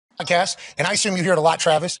podcast, and I assume you hear it a lot,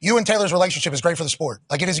 Travis. You and Taylor's relationship is great for the sport.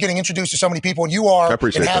 Like, it is getting introduced to so many people, and you are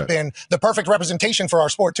and have been the perfect representation for our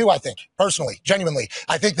sport too, I think, personally, genuinely.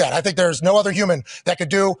 I think there's no other human that could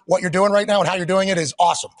do what you're doing right now, and how you're doing it is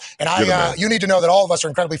awesome. And you need to know that all of us are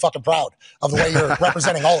incredibly fucking proud of the way you're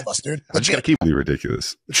representing all of us, dude. I'm just gonna keep it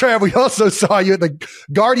ridiculous. Trav, we also saw you at the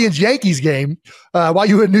Guardians-Yankees game. While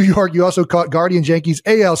you were in New York, you also caught Guardians-Yankees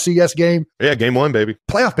ALCS game. Yeah, game 1, baby.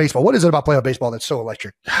 Playoff baseball. What is it about playoff baseball that's so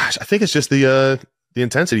electric? Gosh, I think it's just the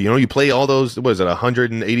intensity. You know, you play all those,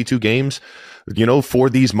 182 games, for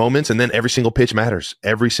these moments, and then every single pitch matters.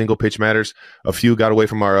 Every single pitch matters. A few got away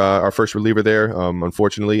from our first reliever there,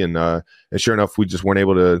 unfortunately, and sure enough, we just weren't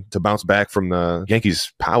able to bounce back from the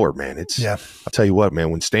Yankees' power, man. I'll tell you what,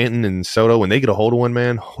 man, when Stanton and Soto, when they get a hold of one,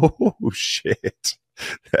 man, oh, shit.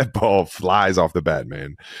 That ball flies off the bat,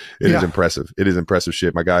 man. It is impressive. It is impressive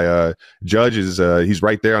shit. My guy, Judge, he's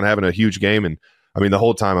right there on having a huge game. And I mean, the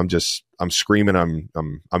whole time I'm screaming.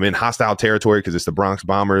 I'm in hostile territory because it's the Bronx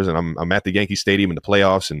Bombers, and I'm at the Yankee Stadium in the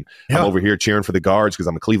playoffs, and I'm over here cheering for the Guards because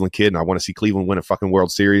I'm a Cleveland kid and I want to see Cleveland win a fucking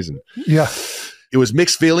World Series. And it was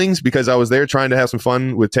mixed feelings because I was there trying to have some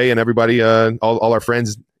fun with Tay and everybody. All our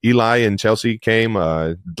friends, Eli and Chelsea came.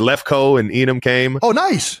 Lefko and Enum came. Oh,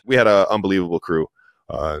 nice. We had an unbelievable crew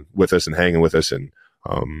with us and hanging with us, and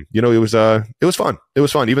it was fun. It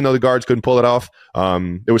was fun, even though the Guards couldn't pull it off.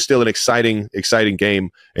 It was still an exciting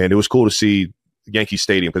game, and it was cool to see Yankee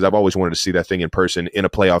Stadium because I've always wanted to see that thing in person in a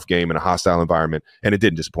playoff game in a hostile environment, and it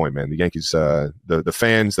didn't disappoint, man. The Yankees, the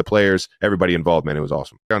fans, the players, everybody involved, man, it was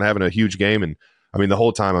awesome. I'm having a huge game, and I mean, the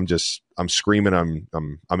whole time I'm screaming.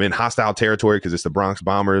 I'm in hostile territory because it's the Bronx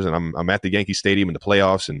Bombers, and I'm at the Yankee Stadium in the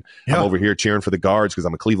playoffs, and I'm over here cheering for the Guards because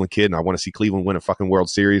I'm a Cleveland kid and I want to see Cleveland win a fucking World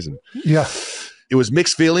Series. And it was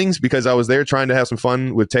mixed feelings because I was there trying to have some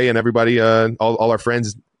fun with Tay and everybody. All our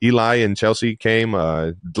friends, Eli and Chelsea came.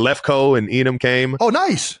 Lefko and Enum came. Oh,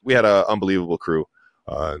 nice. We had an unbelievable crew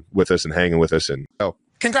with us and hanging with us, and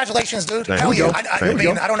congratulations, dude. Hell yeah.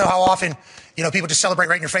 I don't know how often, people just celebrate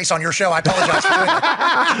right in your face on your show. I apologize for doing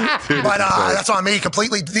it. Dude, but that's on me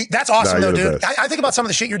completely. That's awesome, though, dude. I think about some of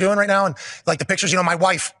the shit you're doing right now and like the pictures. My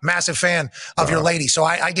wife, massive fan of your lady. So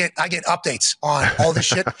I get updates on all this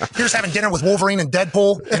shit. You're just having dinner with Wolverine and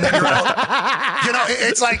Deadpool. And then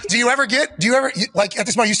it's like, do you ever like at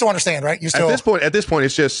this point, you still understand, right? At this point,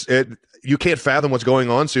 it's just, you can't fathom what's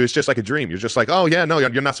going on. So it's just like a dream. You're just like, oh yeah, no,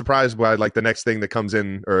 you're not surprised by like the next thing that comes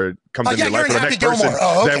in or comes into your life, or the next person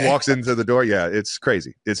that walks into the door. Yeah, it's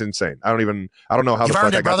crazy. It's insane. I don't know how the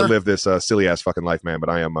fuck I got to live this silly ass fucking life, man. But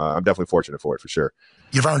I'm definitely fortunate for it, for sure.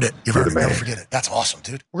 You've earned it. You've earned it. Don't forget it. That's awesome,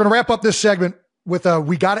 dude. We're gonna wrap up this segment with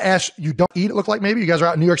we got to ask. You don't eat. It looked like maybe you guys are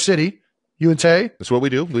out in New York City. You and Tay. That's what we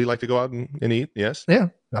do. We like to go out and eat. Yes. Yeah.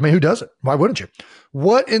 I mean, who doesn't? Why wouldn't you?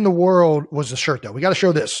 What in the world was the shirt though? We got to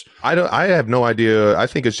show this. I have no idea. I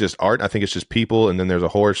think it's just art. I think it's just people, and then there's a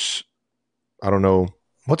horse. I don't know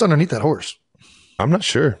what's underneath that horse. I'm not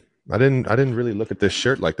sure. I didn't really look at this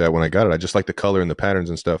shirt like that when I got it. I just like the color and the patterns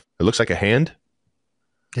and stuff. It looks like a hand.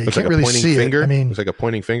 Yeah, you can't really see finger. it. I mean, it's like a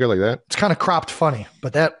pointing finger like that. It's kind of cropped funny,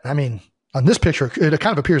 but on this picture, it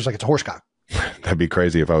kind of appears like it's a horse cock. That'd be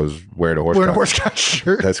crazy if I was wearing a horse cock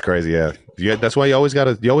shirt. That's crazy. Yeah. That's why you always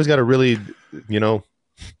gotta really, you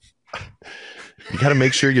gotta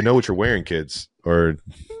make sure you know what you're wearing, kids, or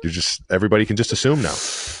everybody can just assume now.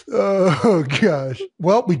 Oh gosh.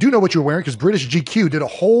 Well, we do know what you're wearing because British GQ did a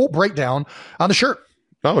whole breakdown on the shirt.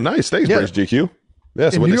 Oh, nice. Thanks, British GQ.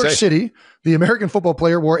 Yes. In New York City, the American football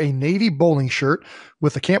player wore a navy bowling shirt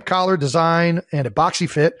with a camp collar design and a boxy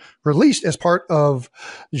fit, released as part of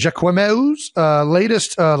Jacquemus'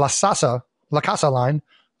 latest La Casa line.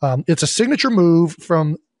 It's a signature move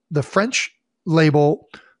from the French label,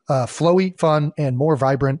 flowy, fun, and more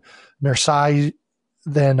vibrant Marseille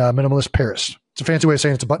than minimalist Paris. It's a fancy way of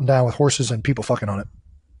saying it's a button down with horses and people fucking on it.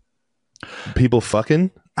 People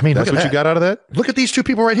fucking? I mean, that's what you got out of that? Look at these two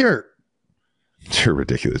people right here. You're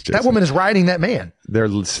ridiculous, Jason. That woman is riding that man.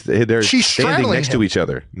 She's standing next to each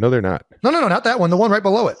other. No, they're not. No, not that one. The one right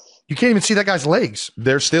below it. You can't even see that guy's legs.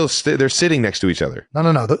 They're sitting next to each other.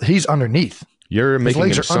 No. He's underneath. You're making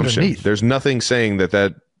an assumption. There's nothing saying that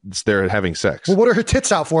they're having sex. Well, what are her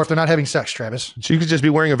tits out for if they're not having sex, Travis? She could just be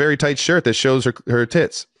wearing a very tight shirt that shows her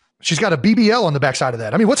tits. She's got a BBL on the backside of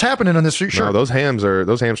that. I mean, what's happening on this shirt? No, those hamstrings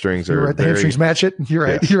are. You're right. The hamstrings match it. You're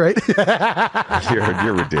right. Yeah. You're right.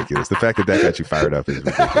 You're ridiculous. The fact that got you fired up is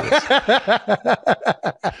ridiculous.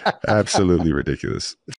 Absolutely ridiculous.